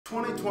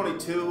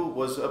2022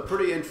 was a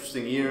pretty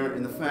interesting year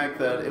in the fact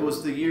that it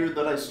was the year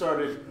that I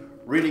started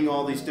reading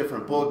all these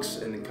different books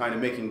and kind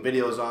of making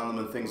videos on them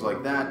and things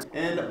like that.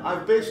 And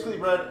I've basically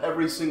read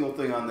every single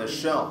thing on this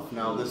shelf.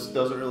 Now this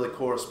doesn't really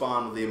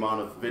correspond with the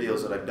amount of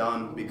videos that I've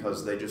done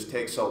because they just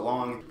take so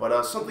long.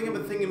 But something I've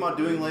been thinking about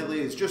doing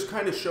lately is just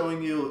kind of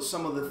showing you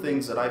some of the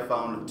things that I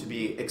found to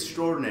be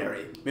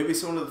extraordinary. Maybe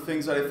some of the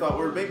things that I thought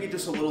were maybe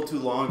just a little too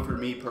long for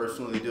me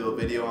personally to do a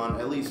video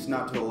on, at least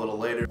not till a little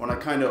later when I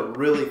kind of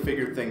really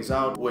figured things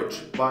out,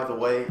 which by the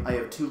way, I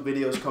have two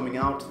videos coming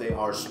out. They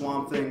are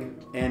Swamp Thing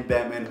and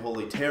Batman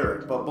Holy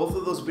Terror, but both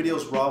of those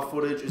videos raw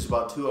footage is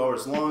about 2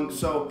 hours long,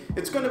 so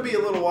it's going to be a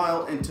little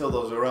while until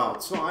those are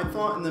out. So I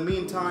thought in the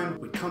meantime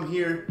we'd come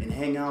here and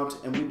hang out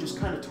and we'd just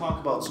kind of talk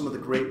about some of the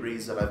great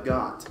reads that I've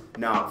got.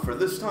 Now for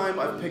this time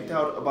I've picked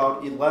out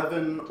about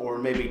 11 or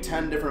maybe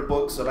 10 different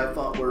books that I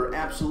thought were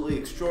absolutely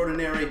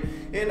extraordinary,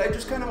 and I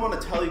just kind of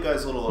want to tell you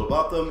guys a little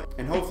about them,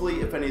 and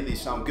hopefully if any of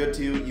these sound good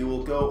to you, you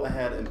will go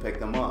ahead and pick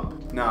them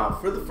up. Now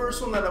for the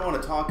first one that I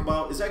want to talk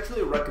about is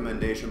actually a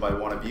recommendation by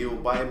one of you,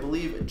 by I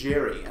believe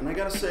Jerry, and I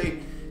gotta say,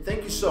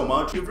 thank you so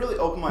much. You've really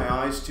opened my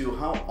eyes to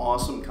how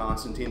awesome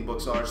Constantine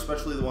books are,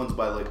 especially the ones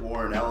by like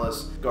Warren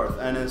Ellis, Garth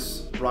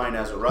Ennis, Brian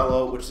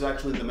Azzarello, which is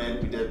actually the man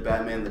who did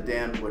Batman the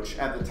Damned, which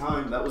at the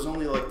time, that was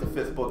only like the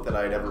 5th book that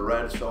I had ever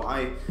read, so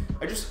I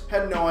just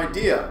had no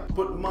idea.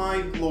 But my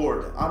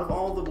lord, out of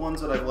all the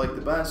ones that I've liked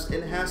the best,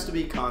 it has to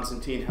be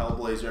Constantine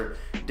Hellblazer,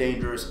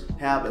 Dangerous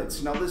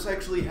Habits. Now this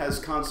actually has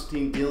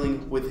Constantine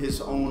dealing with his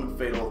own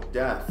fatal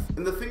death.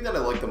 And the thing that I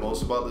like the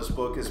most about this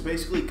book is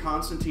basically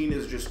Constantine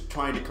is just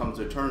trying to come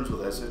to terms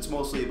with this. It's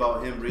mostly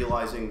about him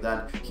realizing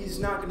that he's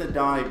not going to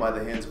die by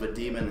the hands of a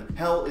demon.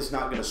 Hell is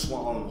not going to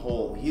swallow him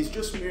whole. He's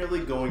just merely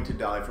going to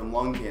die from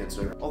lung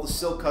cancer. All the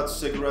silk cut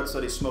cigarettes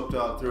that he smoked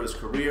out through his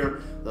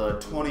career, the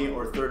 20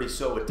 or 30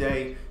 so a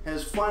day,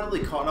 has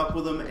finally caught up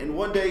with him, and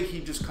one day he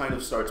just kind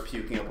of starts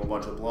puking up a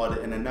bunch of blood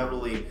and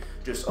inevitably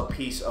just a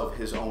piece of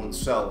his own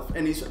self.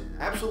 And he's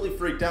absolutely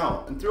freaked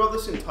out. And throughout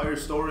this entire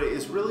story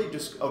is really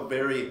just a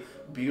very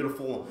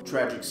beautiful,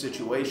 tragic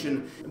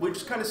situation. We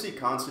just kind of see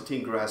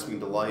Constantine grasping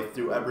to life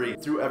through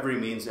every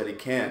means that he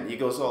can. He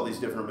goes to all these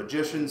different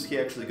magicians. He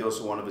actually goes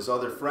to one of his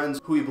other friends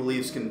who he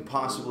believes can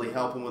possibly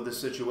help him with this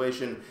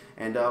situation.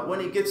 And when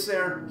he gets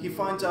there, he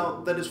finds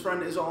out that his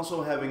friend is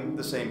also having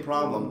the same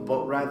problem,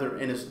 but rather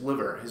in his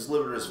liver. His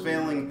liver is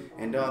failing,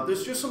 and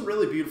there's just some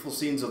really beautiful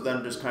scenes of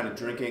them just kind of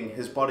drinking.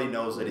 His buddy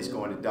knows that he's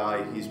going to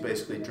die. He's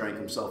basically drank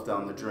himself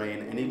down the drain,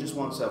 and he just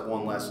wants to have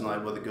one last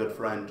night with a good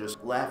friend,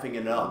 just laughing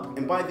it up.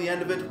 And by the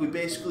end of it, we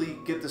basically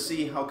get to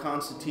see how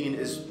Constantine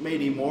is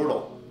made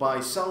immortal by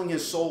selling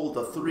his soul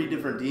to 3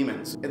 different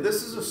demons. And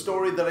this is a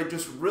story that I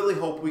just really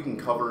hope we can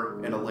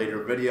cover in a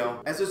later video,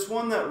 as it's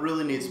one that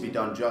really needs to be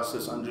done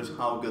justice on just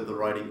how good the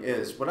writing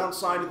is. But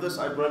outside of this,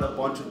 I've read a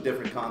bunch of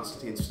different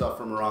Constantine stuff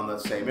from around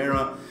that same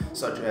era,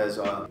 such as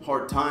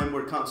Hard Time,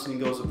 where Constantine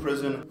goes to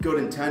prison, Good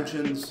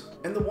Intentions.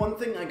 And the one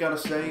thing I gotta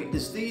say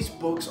is these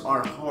books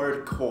are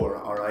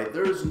hardcore, alright?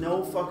 There is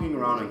no fucking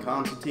around in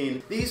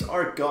Constantine. These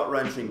are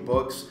gut-wrenching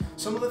books.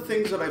 Some of the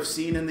things that I've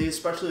seen in these,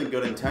 especially in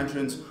Good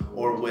Intentions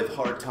or with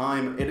Hard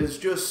Time, it is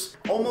just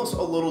almost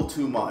a little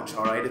too much,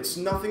 alright? It's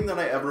nothing that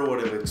I ever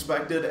would have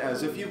expected,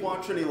 as if you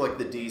watch any like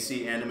the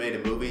DC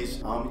animated movies,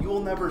 you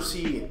will never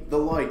see the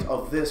light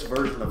of this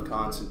version of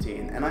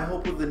Constantine. And I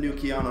hope with the new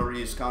Keanu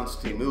Reeves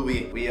Constantine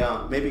movie, we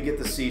maybe get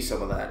to see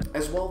some of that.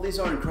 As well, these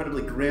are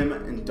incredibly grim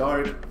and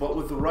dark, but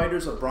with the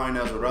writers of Brian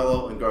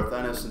Azzarello and Garth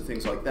Ennis and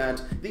things like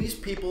that, these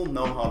people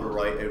know how to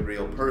write a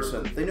real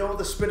person. They know how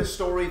to spin a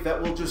story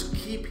that will just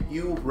keep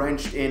you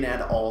wrenched in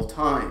at all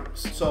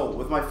times. So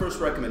with my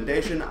first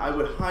recommendation, I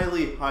would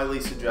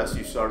highly suggest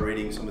you start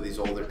reading some of these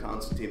older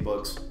Constantine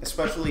books,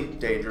 especially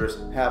Dangerous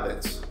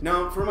Habits.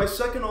 Now for my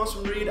second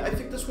awesome read, I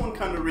think this one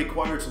kind of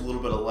requires a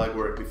little bit of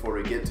legwork before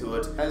we get to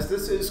it, as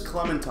this is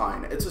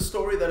Clementine. It's a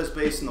story that is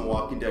based in the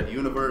Walking Dead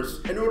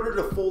universe. In order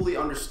to fully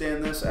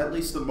understand this, at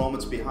least the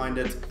moments behind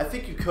it, I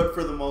think you could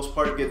for the most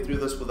part get through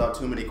this without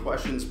too many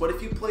questions, but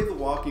if you play the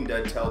Walking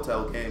Dead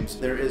Telltale games,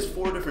 there is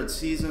 4 different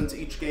seasons,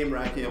 each game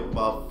racking up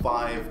about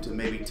 5 to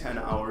maybe 10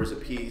 hours a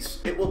piece.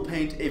 It will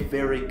paint a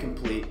very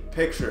complete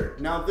picture.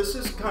 Now this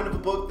is kind of a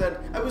book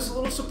that I was a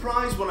little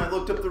surprised when I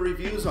looked up the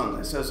reviews on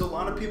this, as a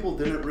lot of people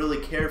didn't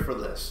really care for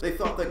this. They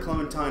thought that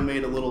Clementine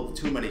made a little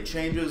too many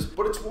changes,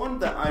 but it's one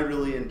that I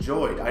really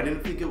enjoyed. I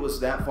didn't think it was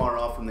that far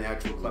off from the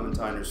actual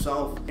Clementine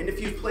herself, and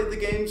if you've played the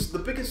games, the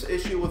biggest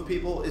issue with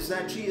people is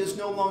that she is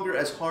no longer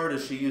as hard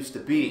as she used to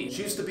be.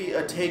 She used to be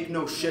a take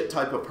no shit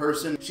type of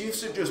person. She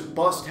used to just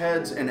bust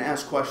heads and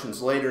ask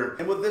questions later,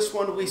 and with this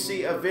one we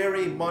see a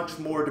very much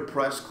more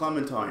depressed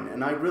Clementine,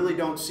 and I really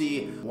don't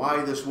see why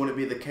this wouldn't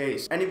be the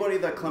case. Anybody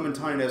that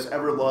Clementine has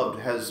ever loved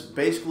has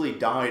basically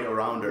died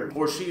around her,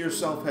 or she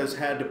herself has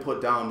had to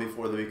put down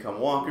before they become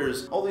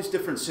walkers. All these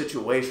different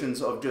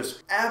situations of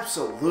just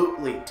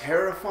absolutely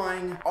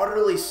terrifying,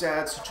 utterly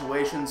sad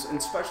situations, and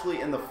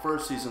especially in the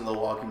first season of The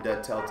Walking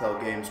Dead Telltale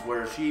Games,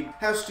 where she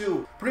has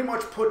to pretty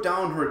much put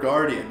down her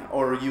guardian,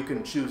 or you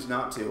can choose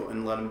not to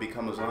and let him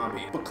become a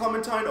zombie. But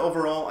Clementine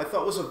overall, I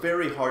thought was a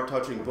very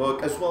heart-touching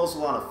book, as well as a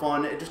lot of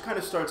fun. It just kind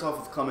of starts off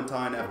with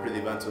Clementine after the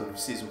events of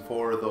season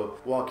 4 of The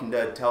Walking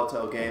Dead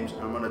Telltale Games,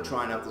 and I'm going to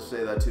try not to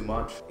say that too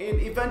much. And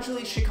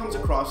eventually she comes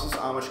across this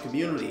Amish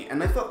community,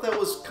 and I thought that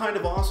was kind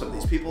of awesome.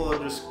 These people are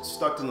just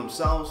stuck to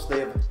themselves, they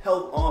have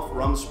held off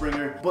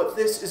Rumspringer, but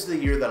this is the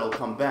year that'll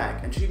come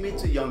back, and she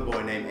meets a young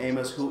boy named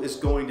Amos who is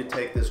going to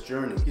take this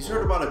journey. He's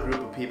heard about a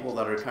group of people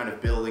that are kind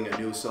of building a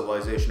new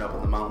civilization up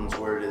in the mountains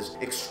where it is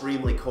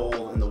extremely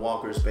cold and the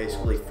walkers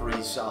basically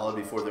freeze solid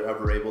before they're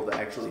ever able to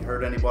actually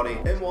hurt anybody.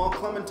 And while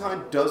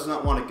Clementine does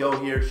not want to go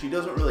here, she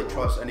doesn't really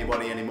trust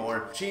anybody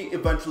anymore. She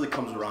eventually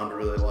comes around to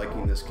really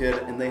liking this kid,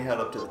 and they head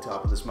up to the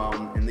top of this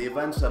mountain, and the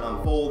events that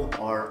unfold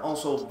are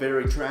also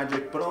very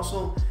tragic, but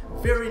also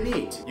very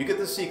neat. You get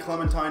to see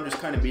Clementine just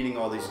kind of meeting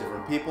all these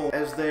different people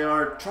as they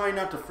are trying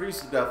not to freeze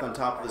to death on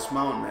top of this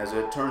mountain. As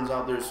it turns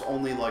out, there's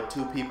only like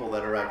 2 people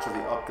that are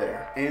actually up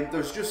there. And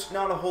there's just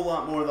not a whole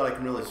lot more that I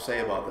can really say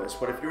about this,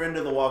 but if you're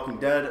into The Walking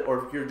Dead,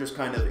 or if you're just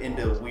kind of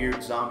into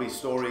weird zombie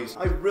stories,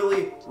 I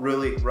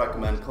really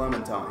recommend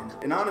Clementine.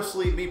 And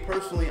honestly, me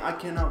personally, I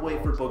cannot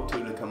wait for book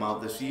 2 to come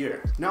out this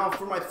year. Now,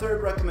 for my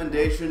third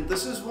recommendation,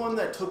 this is one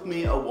that took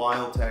me a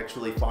while to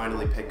actually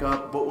finally pick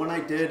up, but when I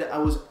did, I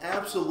was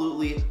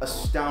absolutely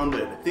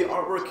astounded. The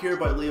artwork here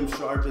by Liam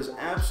Sharp is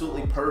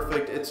absolutely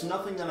perfect. It's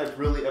nothing that I've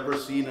really ever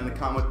seen in a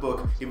comic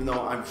book, even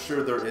though I'm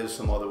sure there is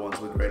some other ones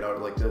with great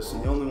art like this,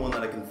 and the only one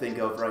that I can think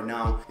of right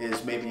now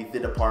is maybe The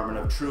Department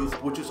of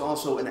Truth, which is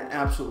also an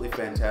absolutely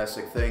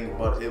fantastic thing,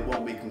 but it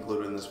won't be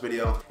concluded in this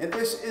video. And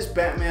this is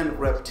Batman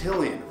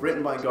Reptilian,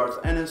 written by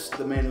Garth Ennis,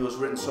 the man who has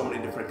written so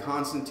many different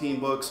Constantine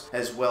books,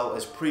 as well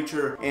as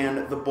Preacher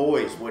and The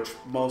Boys, which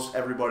most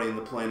everybody on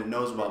the planet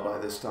knows about by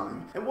this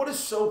time. And what is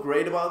so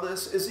great about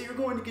this is that you're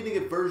going to getting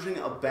a version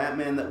of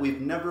Batman that we've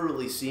never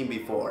really seen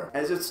before,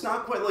 as it's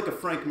not quite like a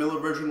Frank Miller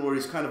version where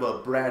he's kind of a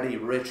bratty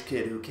rich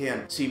kid who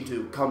can't seem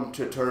to come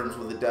to terms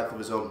with the death of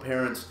his own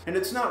parents, and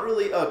it's not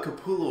really a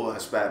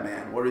Capullo-esque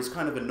Batman where he's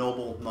kind of a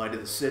noble knight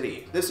of the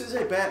city. This is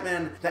a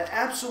Batman that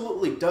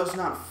absolutely does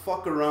not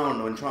fuck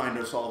around when trying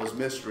to solve his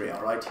mystery,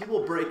 alright? He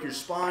will break your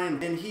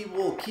spine, and he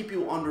will keep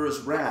you under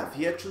his wrath.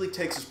 He actually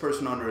takes this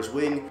person under his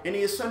wing, and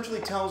he essentially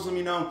tells them,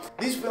 you know,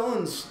 these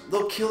villains,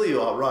 they'll kill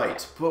you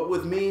outright, but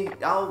with me,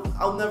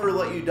 I'll never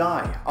let you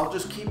die. I'll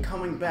just keep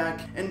coming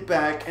back and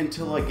back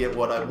until I get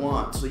what I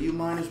want, so you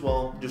might as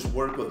well just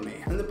work with me.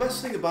 And the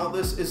best thing about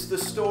this is the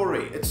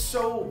story. It's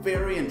so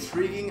very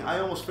intriguing. I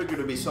almost figured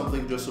it'd be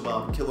something just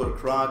about Killer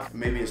Croc,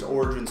 maybe his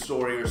origin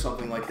story or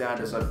something like that,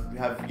 as I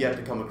have yet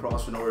to come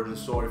across an origin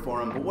story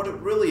for him. But what it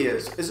really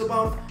is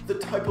about the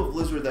type of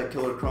lizard that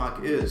Killer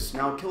Croc is.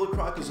 Now, Killer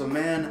Croc is a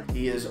man,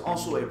 he is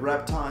also a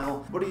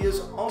reptile, but he is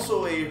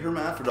also a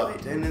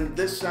hermaphrodite, and in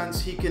this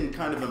sense, he can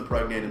kind of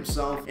impregnate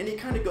himself, and he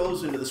kind of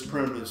goes into this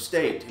primitive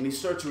state, and he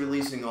starts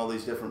releasing all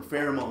these different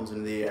pheromones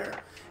into the air.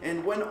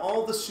 And when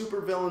all the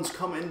supervillains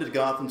come into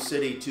Gotham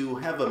City to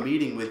have a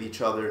meeting with each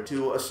other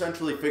to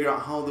essentially figure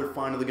out how they're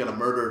finally gonna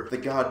murder the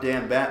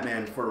goddamn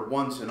Batman for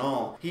once and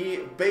all, he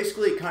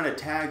basically kind of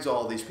tags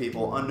all these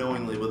people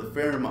unknowingly with a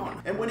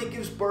pheromone. And when he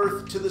gives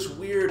birth to this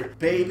weird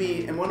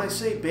baby, and when I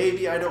say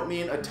baby, I don't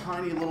mean a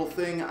tiny little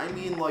thing, I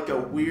mean like a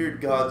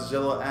weird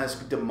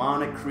Godzilla-esque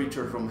demonic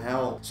creature from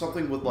hell,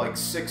 something with like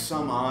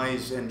 6-some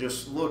eyes and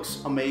just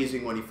looks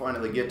amazing when you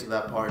finally get to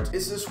that part.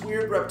 Is this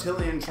weird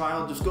reptilian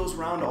child just goes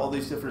around to all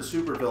these different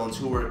supervillains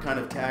who were kind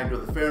of tagged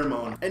with a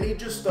pheromone, and he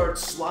just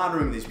starts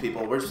slaughtering these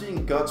people. We're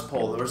seeing guts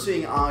pulled, we're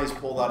seeing eyes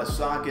pulled out of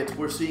sockets,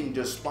 we're seeing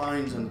just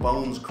spines and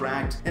bones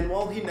cracked, and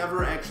while he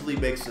never actually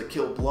makes the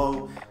kill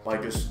blow by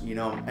just, you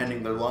know,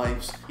 ending their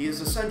lives, he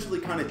is essentially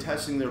kind of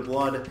testing their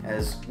blood,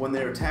 as when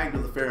they're tagged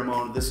with a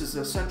pheromone, this is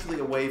essentially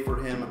a way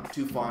for him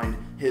to find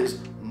his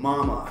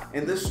mama.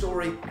 And this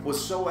story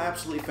was so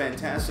absolutely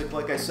fantastic.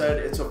 Like I said,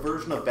 it's a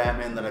version of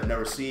Batman that I've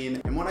never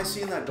seen, and when I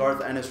seen that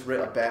Garth Ennis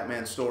wrote a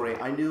Batman story,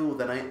 I knew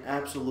that I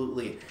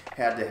absolutely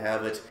had to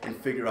have it and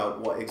figure out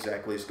what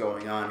exactly is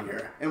going on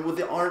here. And with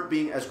the art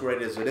being as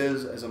great as it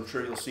is, as I'm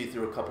sure you'll see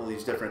through a couple of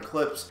these different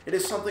clips, it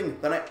is something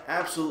that I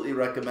absolutely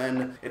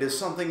recommend. It is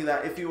something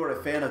that if you are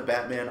a fan of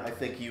Batman, I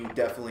think you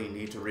definitely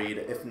need to read,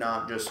 if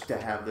not just to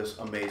have this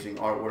amazing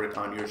artwork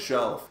on your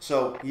shelf.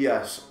 So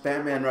yes,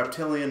 Batman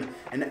Reptilian,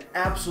 an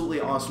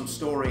absolutely awesome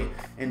story,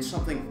 and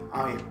something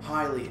I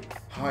highly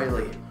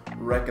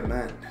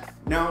recommend.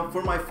 Now,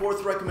 for my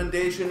fourth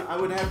recommendation, I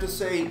would have to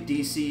say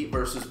DC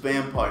versus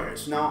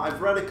Vampires. Now,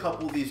 I've read a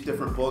couple of these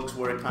different books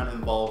where it kind of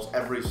involves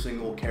every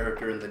single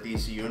character in the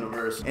DC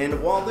universe,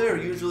 and while they're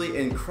usually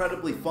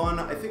incredibly fun,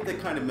 I think they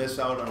kind of miss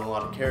out on a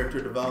lot of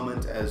character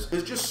development, as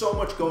there's just so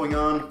much going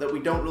on that we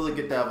don't really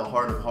get to have a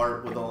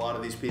heart-to-heart with a lot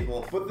of these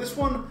people. But this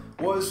one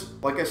was,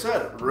 like I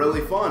said,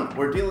 really fun.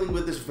 We're dealing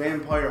with this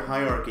vampire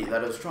hierarchy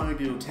that is trying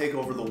to take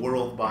over the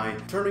world by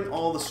turning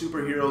all the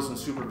superheroes and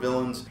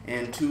supervillains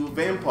into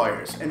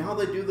vampires. And how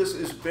they do this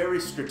is very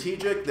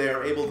strategic. They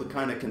are able to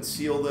kind of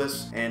conceal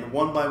this, and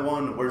one by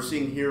one, we're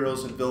seeing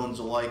heroes and villains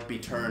alike be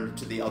turned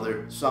to the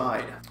other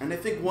side. And I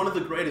think one of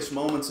the greatest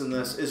moments in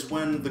this is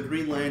when the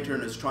Green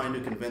Lantern is trying to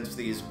convince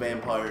these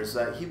vampires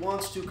that he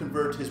wants to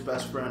convert his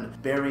best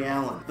friend, Barry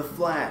Allen, the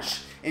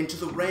Flash, into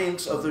the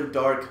ranks of their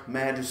dark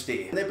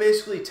majesty. And they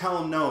basically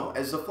tell him no,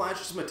 as the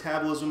Flash's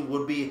metabolism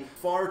would be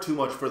far too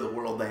much for the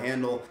world to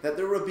handle, that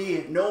there would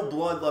be no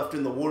blood left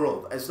in the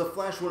world, as the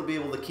Flash wouldn't be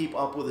able to keep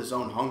up with his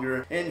own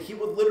hunger, and he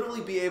would literally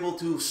be able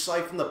to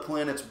siphon the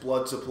planet's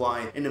blood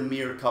supply in a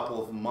mere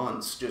couple of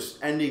months, just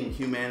ending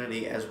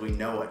humanity as we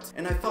know it.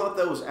 And I thought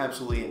that was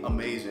absolutely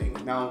amazing.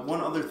 Now,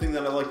 one other thing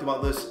that I liked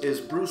about this is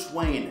Bruce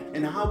Wayne,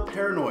 and how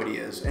paranoid he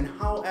is, and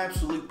how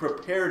absolutely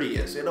prepared he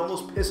is. It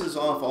almost pisses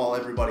off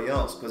everybody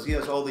else, because he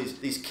has all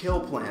these kill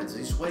plans,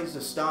 these ways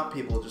to stop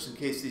people just in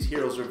case these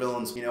heroes or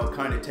villains, you know,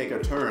 kind of take a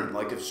turn,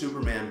 like if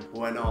Superman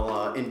went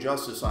all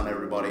injustice on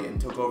everybody and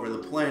took over the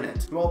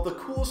planet. Well, the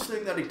coolest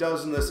thing that he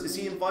does in this is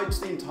he invites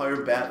the entire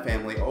Bat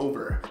family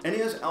over, and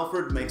he has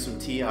Alfred make some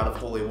tea out of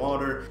holy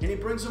water, and he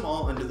brings them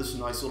all into this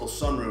nice little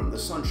sunroom, the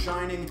sun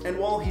shining, and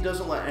while he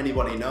doesn't let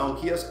anybody know,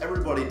 he has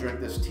everybody drink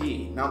this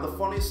tea. Now, the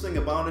funniest thing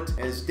about it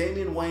is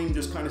Damian Wayne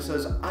just kind of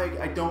says,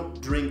 I don't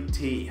drink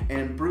tea,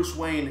 and Bruce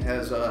Wayne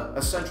has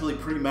essentially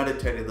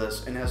premeditated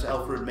this and has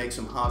Alfred make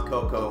some hot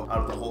cocoa out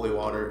of the holy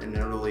water, and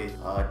literally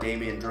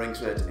Damian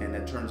drinks it, and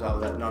it turns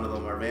out that none of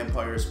them are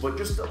vampires, but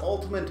just the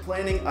ultimate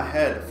planning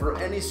ahead for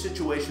any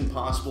situation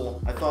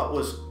possible, I thought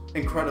was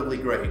incredibly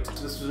great.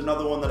 This is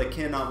another one that I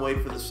cannot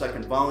wait for the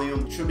second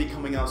volume. It should be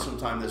coming out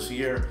sometime this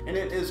year, and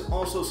it is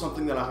also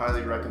something that I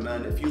highly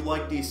recommend. If you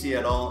like DC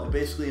at all, it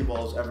basically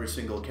involves every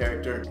single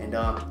character, and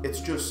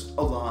it's just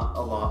a lot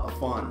of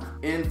fun.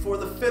 And for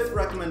the fifth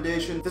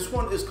recommendation, this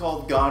one is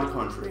called God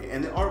Country,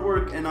 and the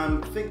artwork, and I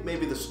think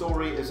maybe the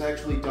story, is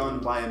actually done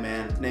by a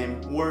man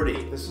named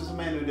Wordy. This is a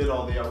man who did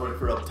all the artwork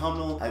for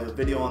Autumnal. I have a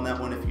video on that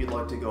one if you'd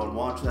like to go and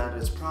watch that.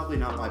 It's probably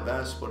not my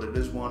best, but it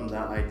is one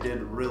that I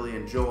did really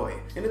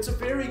enjoy. And it's a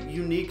very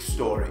unique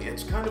story.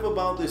 It's kind of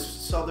about this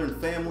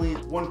southern family.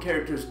 One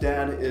character's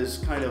dad is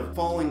kind of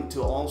falling to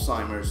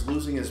Alzheimer's,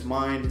 losing his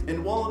mind,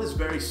 and while it is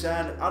very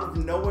sad, out of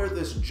nowhere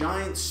this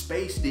giant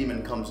space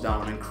demon comes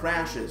down and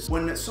crashes,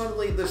 when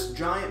suddenly this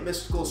giant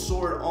mystical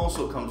sword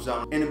also comes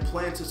down and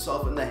implants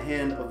itself in the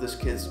hand of this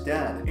kid's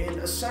dad, and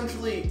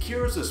essentially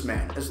cures this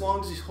man as long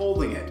as he's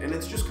holding it. And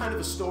it's just kind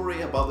of a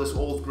story about this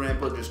old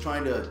grandpa just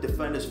trying to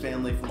defend his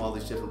family from all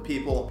these different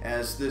people,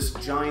 as this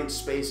giant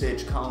space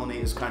age colony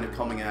is kind of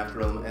coming after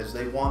them, as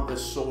they want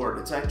this sword.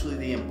 It's actually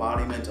the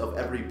embodiment of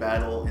every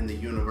battle in the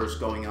universe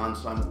going on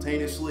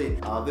simultaneously.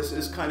 This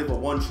is kind of a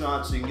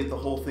one-shot, so you can get the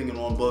whole thing in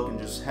one book and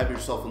just have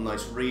yourself a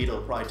nice read.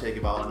 It'll probably take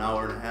about an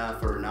hour and a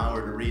half or an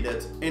hour to read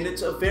it. And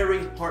it's a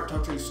very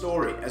heart-touching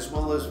story, as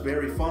well as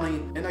very funny,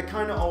 and I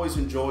kind of always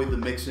enjoy the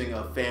mixing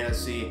of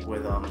fantasy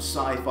with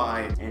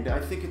sci-fi, and I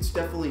think it's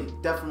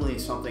definitely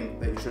something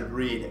that you should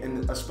read,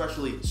 and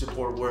especially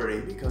support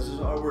Wordy, because his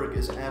artwork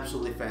is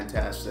absolutely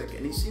fantastic,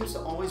 and he seems to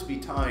always be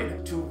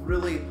tied to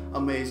really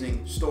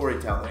amazing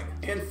storytelling.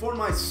 And for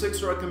my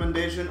sixth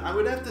recommendation, I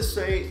would have to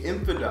say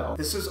Infidel.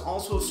 This is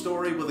also a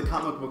story with a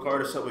comic book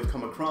artist that we've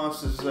come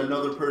across. This is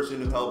another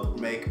person who helped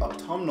make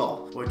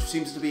Autumnal, which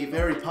seems to be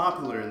very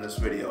popular in this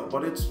video,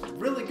 but it's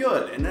really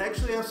good, and it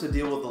actually has to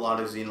deal with a lot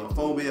of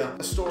xenophobia,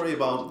 a story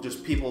about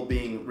just people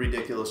being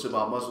ridiculous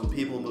about Muslim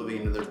people moving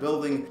into their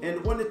building,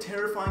 and when a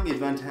terrifying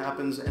event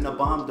happens and a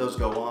bomb does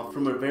go off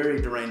from a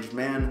very deranged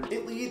man,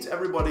 it leads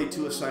everybody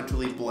to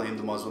essentially blame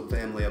the Muslim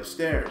family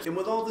upstairs. And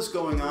with all this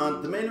going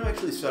on, the man who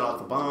actually set off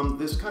the bomb,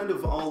 this kind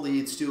of all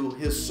leads to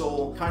his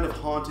soul kind of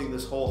haunting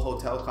this whole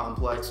hotel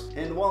complex.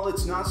 And while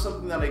it's not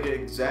something that I could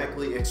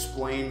exactly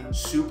explain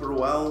super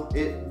well,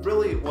 it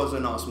really was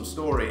an awesome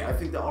story. I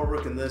think the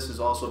artwork in this is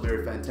also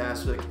very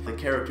fantastic. The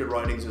character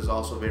writings is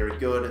also very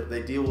good.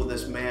 They deal with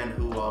this man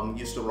who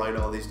used to write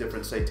all these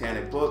different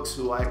satanic books,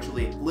 who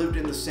actually lived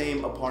in the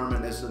same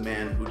apartment as the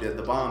man who did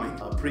the bombing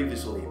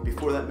previously,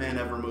 before that man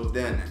ever moved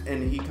in.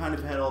 And he kind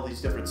of had all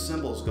these different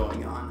symbols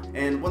going on.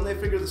 And when they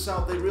figure this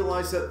out, they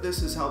realize that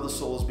this is how the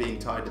soul is being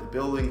tied to the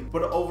building.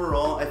 But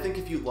overall, I think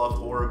if you love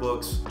horror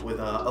books with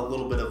a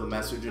little bit of a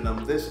message in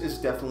them, this is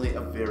definitely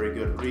a very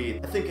good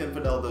read. I think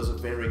Infidel does a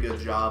very good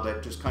job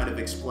at just kind of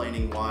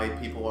explaining why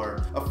people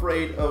are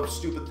afraid of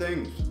stupid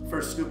things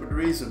for stupid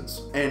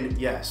reasons. And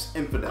yes,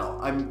 Infidel.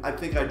 I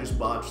think I just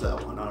botched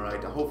that one,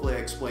 alright? Hopefully I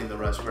explained the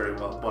rest very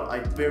well, but I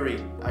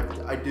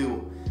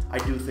I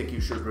do think you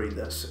should read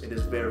this. It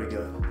is very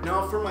good.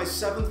 Now for my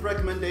 7th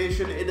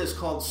recommendation, it is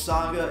called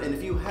Saga, and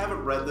if you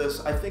haven't read this,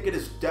 I think it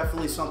is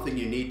definitely something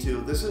you need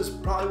to. This is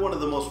probably one of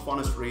the most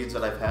funnest reads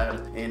that I've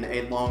had in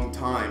a long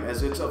time,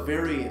 as it's a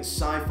very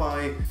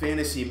sci-fi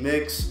fantasy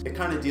mix. It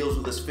kind of deals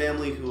with this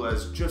family who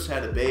has just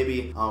had a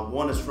baby.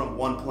 One is from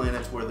one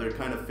planet where they're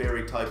kind of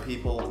fairy type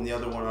people, and the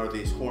other one are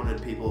these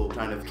horned people who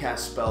kind of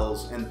cast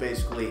spells, and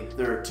basically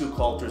their two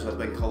cultures have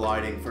been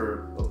colliding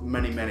for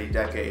many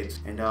decades.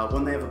 And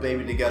when they have a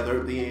baby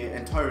together, the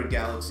entire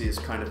galaxy is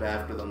kind of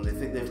after them. They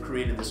think they've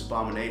created this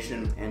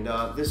abomination, and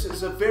this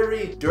is a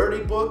very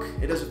dirty book.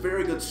 It has a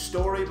very good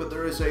story, but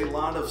there is a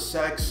lot of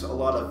sex, a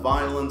lot of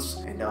violence,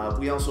 and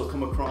we also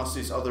come across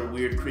these other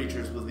weird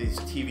creatures with these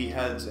TV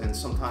heads, and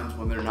sometimes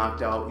when they're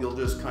knocked out, you'll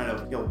just kind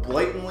of,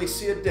 blatantly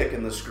see a dick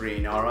in the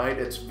screen, alright?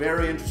 It's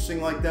very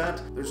interesting like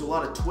that. There's a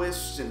lot of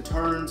twists and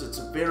turns. It's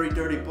a very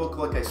dirty book,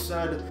 like I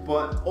said,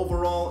 but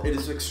overall, it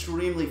is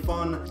extremely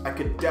fun. I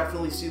could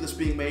definitely see this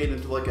being made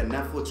into like a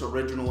Netflix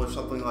original or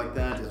something like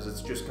that, as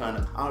it's just kind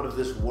of out of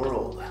this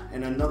world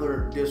in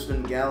another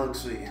distant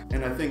galaxy,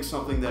 and I think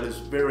something that is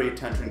very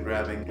attention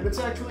grabbing. And it's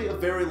actually a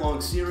very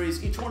long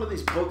series. Each one of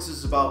these books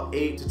is about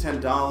 $8 to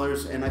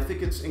 $10, and I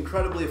think it's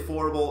incredibly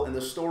affordable, and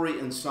the story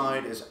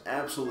inside is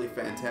absolutely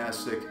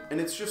fantastic, and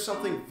it's just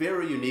something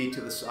very unique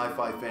to the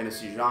sci-fi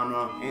fantasy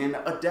genre, and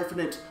a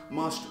definite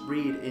must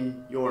read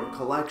in your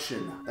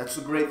collection. That's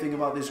the great thing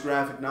about these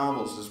graphic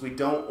novels, is we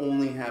don't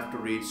only have to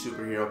read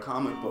superhero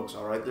comic books,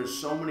 alright? There's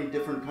so many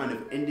different kind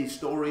of indie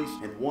stories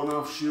and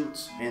one-off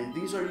shoots, and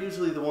these are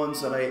usually the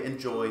ones that I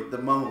enjoy the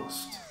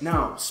most.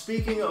 Now,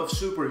 speaking of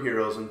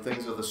superheroes and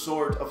things of the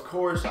sort, of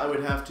course I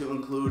would have to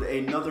include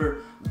another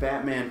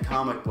Batman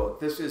comic book.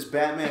 This is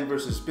Batman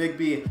vs.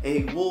 Bigby,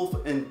 a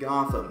wolf in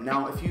Gotham.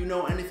 Now, if you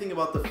know anything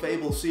about the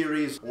Fable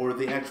series, or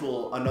the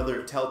actual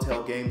another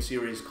Telltale game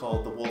series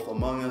called The Wolf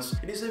Among Us,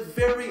 it is a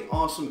very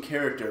awesome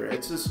character.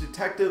 It's this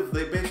detective.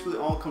 They basically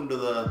all come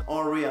to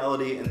our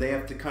reality, and they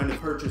have to kind of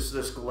purchase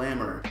this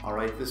glamour.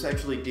 Alright, this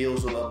actually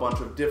deals with a bunch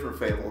of different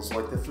fables,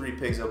 like the 3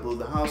 pigs that blew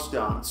the house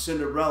down,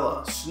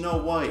 Cinderella, Snow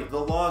White,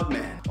 the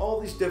Logman, all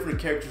these different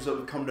characters that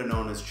we come to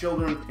know as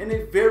children in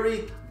a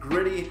very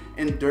gritty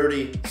and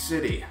dirty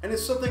city. And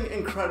it's something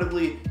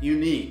incredibly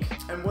unique.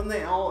 And when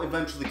they all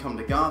eventually come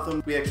to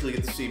Gotham, we actually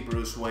get to see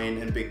Bruce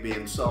Wayne and Bigby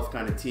himself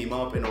kind of team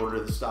up in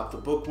order to stop the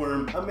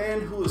bookworm, a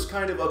man who is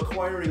kind of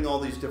acquiring all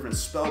these different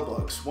spell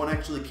books. One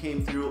actually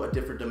came through a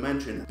different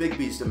dimension,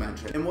 Bigby's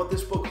dimension. And what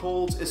this book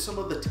holds is some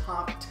of the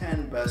top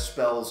 10 best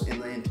spells in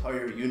the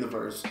entire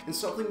universe, and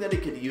something that he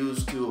could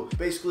use to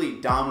basically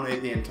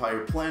dominate the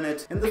entire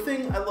planet. And the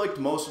thing I liked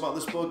most about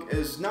this book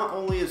is not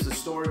only is the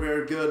story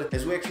very good,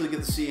 as we actually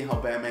get to see how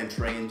Batman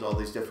trains all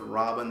these different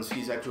Robins.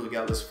 He's actually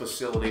got this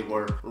facility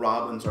where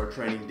Robins are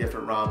training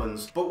different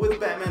Robins. But with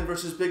Batman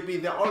vs.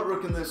 Bigby, the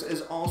artwork in this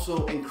is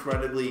also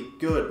incredibly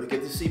good. We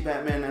get to see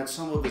Batman at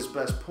some of his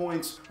best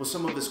points with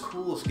some of his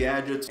coolest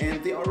gadgets,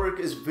 and the artwork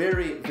is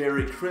very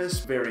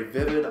crisp, very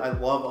vivid. I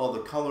love all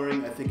the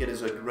coloring. I think it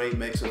is a great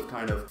mix of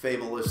kind of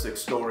fabulistic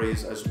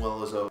stories as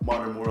well as a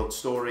modern world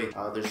story.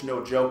 There's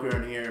no Joker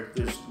in here.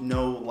 There's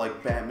no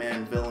like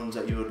Batman villains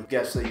that you would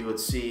guess that you would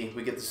see.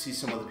 We get to see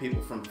some of the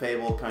people from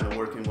Fable kind of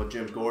working with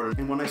Jim Gordon.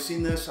 And when I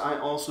seen this, I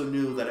also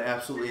knew that I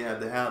absolutely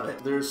had to have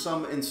it. There's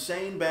some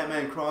insane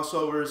Batman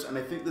crossovers, and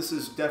I think this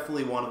is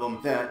definitely one of them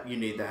that you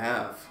need to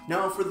have.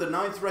 Now for the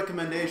 9th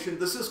recommendation,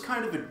 this is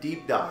kind of a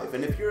deep dive,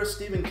 and if you're a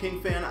Stephen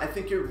King fan, I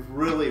think you're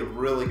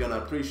really gonna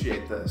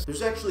appreciate this.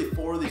 There's actually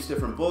 4 of these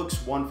different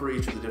books, one for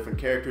each of the different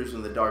characters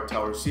in the Dark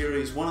Tower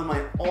series, one of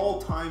my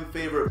all-time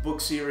favorite book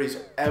series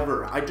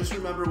ever. I just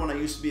remember when I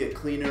used to be a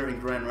cleaner in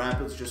Grand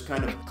Rapids, just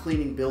kind of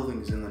cleaning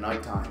buildings in the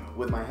nighttime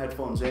with my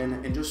headphones in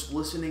and just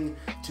listening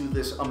to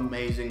this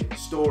amazing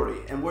story.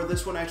 And where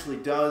this one actually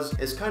does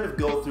is kind of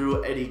go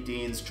through Eddie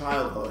Dean's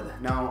childhood.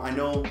 Now, I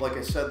know, like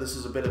I said, this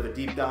is a bit of a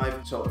deep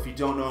dive, so if you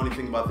don't know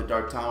anything about the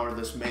Dark Tower,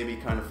 this may be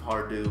kind of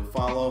hard to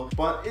follow,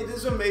 but it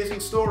is an amazing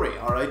story,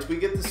 alright? We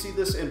get to see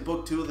this in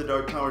book 2 of the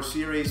Dark Tower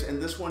series,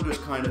 and this one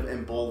just kind of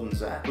emboldens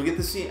that. We get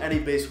to see Eddie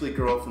basically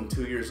grow up from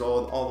 2 years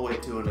old all the way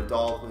to an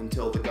adult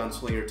until the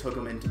gunslinger took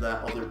him into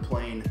that other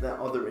plane, that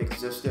other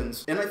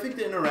existence. And I think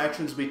the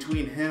interactions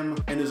between him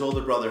and his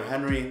older brother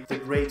Henry, the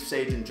great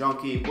sage and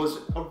junkie, was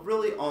a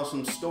really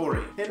awesome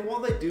story. And while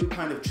they do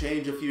kind of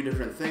change a few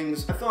different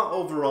things, I thought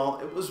overall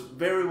it was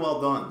very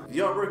well done. The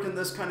artwork in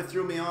this kind of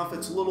threw me off.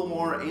 It's a little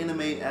more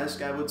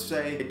anime-esque, I would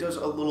say. It does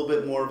a little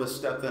bit more of a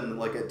step than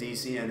like a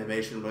DC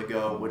animation would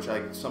go, which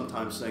I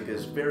sometimes think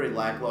is very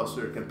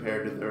lackluster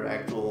compared to their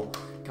actual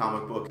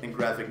comic book and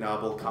graphic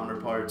novel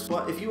counterparts.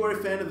 But if you are a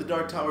fan of the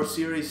Dark Tower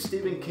series,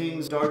 Stephen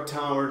King's Dark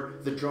Tower,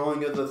 The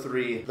Drawing of the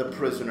Three, The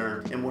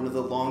Prisoner, and one of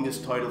the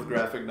longest titled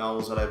graphic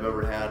novels that I've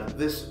ever had,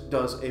 this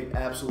does an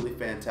absolutely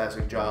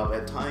fantastic job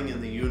at tying in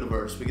the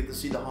universe. We get to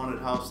see the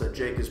haunted house that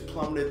Jake has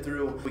plummeted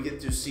through. We get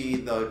to see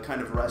the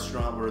kind of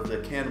restaurant where the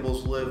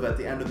cannibals live at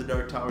the end of the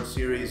Dark Tower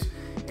series,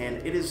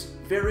 and it is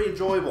very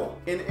enjoyable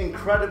and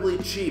incredibly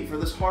cheap for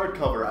this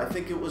hardcover. I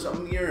think it was a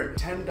mere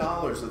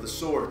 $10 of the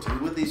sort,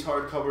 and with these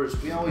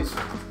hardcovers, we always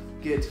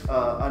get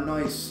a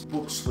nice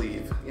book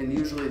sleeve, and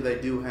usually they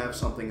do have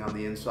something on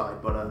the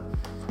inside, but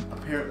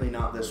apparently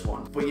not this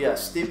one. But yeah,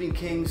 Stephen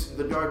King's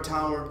The Dark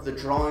Tower, The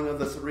Drawing of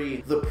the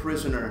Three, The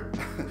Prisoner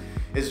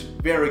is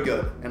very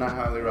good, and I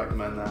highly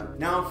recommend that.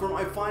 Now for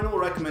my final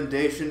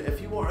recommendation,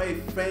 if you are a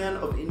fan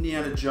of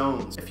Indiana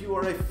Jones, if you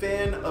are a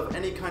fan of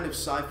any kind of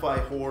sci-fi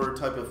horror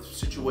type of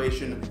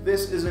situation,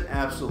 this is an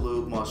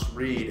absolute must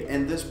read.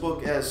 And this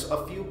book has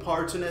a few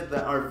parts in it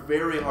that are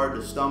very hard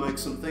to stomach,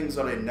 some things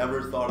that I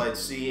never thought I'd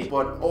see,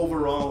 but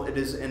overall it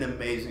is an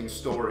amazing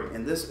story.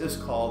 And this is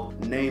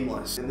called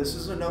Nameless. And this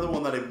is another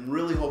one that I'm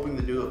really hoping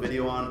to do a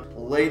video on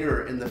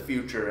later in the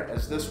future,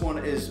 as this one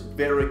is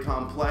very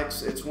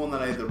complex. It's one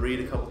that I had to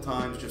read a couple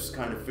times just to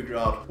kind of figure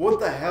out what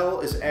the hell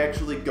is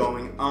actually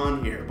going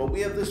on here. But we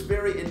have this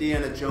very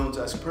Indiana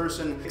Jones-esque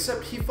person,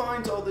 except he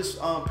finds all this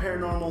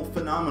paranormal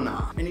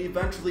phenomena, and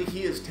eventually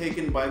he is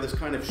taken by this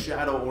kind of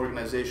shadow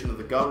organization of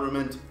the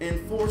government and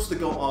forced to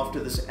go off to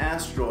this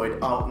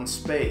asteroid out in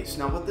space.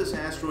 Now what this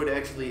asteroid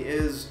actually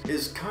is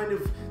kind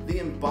of the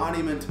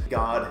embodiment of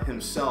God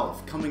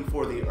himself coming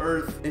for the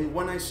Earth. And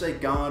when I say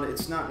God,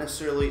 it's not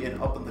necessarily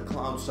an up in the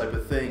clouds type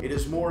of thing. It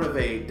is more of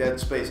a Dead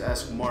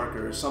Space-esque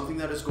marker, something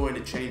that is going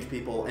to change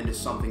people into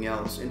something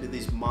else, into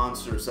these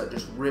monsters that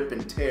just rip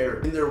and tear,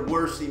 and their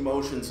worst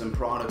emotions and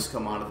products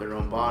come out of their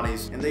own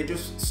bodies, and they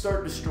just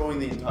start destroying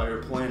the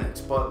entire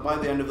planet. But by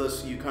the end of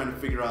this, you kind of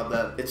figure out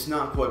that it's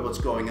not quite what's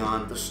going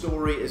on. The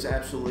story is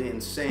absolutely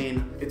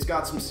insane. It's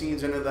got some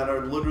scenes in it that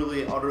are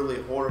literally,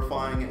 utterly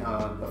horrifying.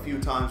 A few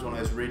times when I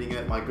was reading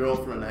it, my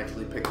girlfriend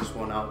actually picked this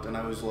one out, and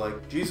I was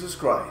like, Jesus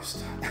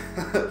Christ.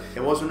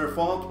 It wasn't her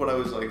fault, but I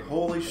was like,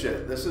 holy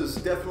shit, this is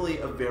definitely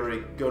a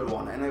very good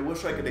one, and I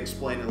wish I could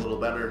explain it a little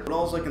better. But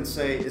all I can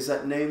say is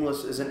that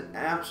Nameless is an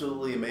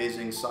absolutely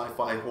amazing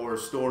sci-fi horror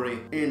story,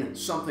 and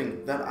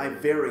something that I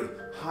very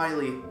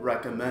highly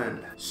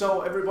recommend.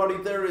 So everybody,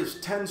 there is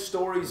 10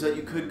 stories that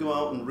you could go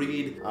out and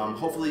read.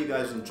 Hopefully you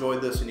guys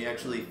enjoyed this and you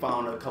actually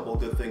found a couple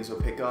good things to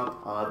pick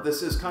up.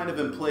 This is kind of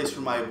in place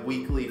for my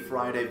weekly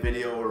Friday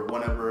video, or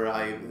whenever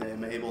I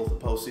am able to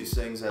post these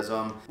things, as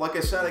like I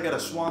said, I got a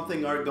Swamp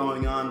Thing art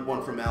going on,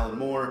 one from Alan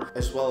Moore,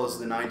 as well as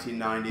the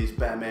 1990s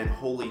Batman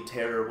Holy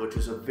Terror, which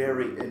is a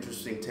very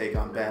interesting take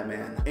on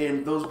Batman.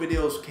 And those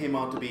videos came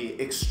out to be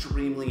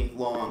extremely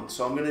long,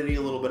 so I'm gonna need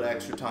a little bit of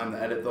extra time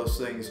to edit those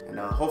things, and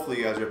hopefully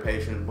you guys are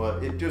patient,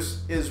 but it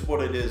just is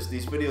what it is.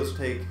 These videos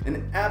take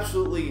an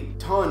absolutely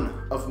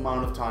ton of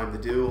amount of time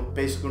to do.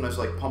 Basically, when I was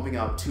like pumping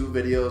out 2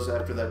 videos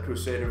after that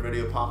Crusader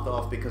video popped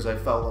off, because I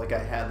felt like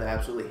I had to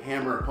absolutely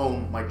hammer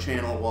home my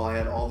channel while I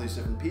had all these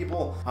different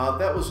people,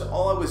 that was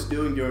all I was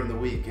doing during the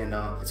week, and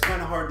it's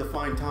kind of hard to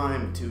find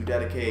time to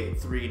dedicate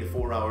 3 to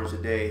 4 hours a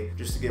day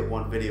just to get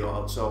one video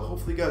out. So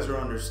hopefully you guys are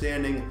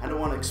understanding. I don't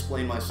want to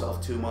explain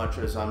myself too much,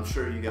 as I'm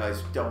sure you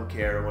guys don't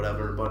care or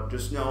whatever, but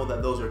just know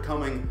that those are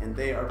coming, and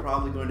they are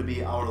probably going to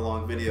be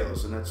hour-long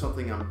videos, and that's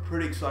something I'm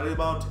pretty excited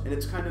about, and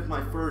it's kind of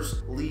my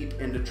first leap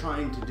into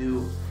trying to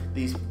do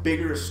these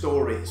bigger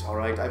stories,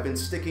 alright? I've been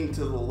sticking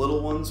to the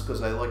little ones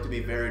because I like to be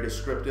very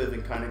descriptive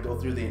and kind of go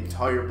through the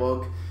entire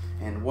book.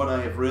 And what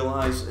I have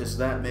realized is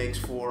that makes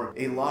for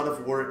a lot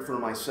of work for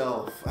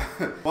myself.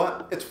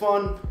 But it's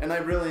fun, and I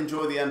really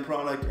enjoy the end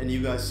product, and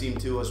you guys seem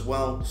to as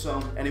well. So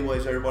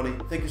anyways, everybody,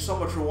 thank you so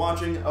much for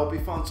watching. I hope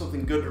you found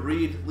something good to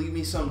read. Leave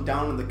me some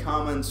down in the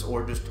comments,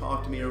 or just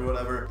talk to me or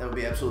whatever. That would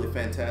be absolutely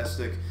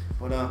fantastic.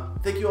 But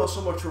thank you all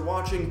so much for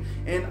watching,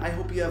 and I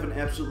hope you have an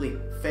absolutely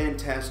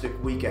fantastic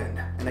weekend.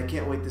 And I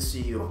can't wait to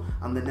see you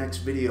on the next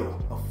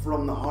video of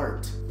From the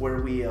Heart, where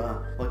we,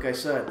 like I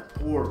said,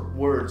 pour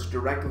words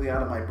directly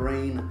out of my brain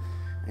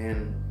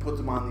and put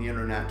them on the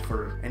internet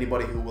for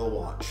anybody who will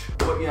watch.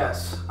 But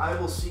yes, I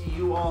will see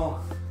you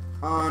all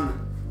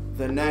on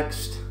the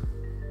next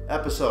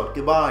episode.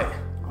 Goodbye,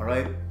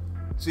 alright?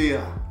 See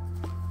ya.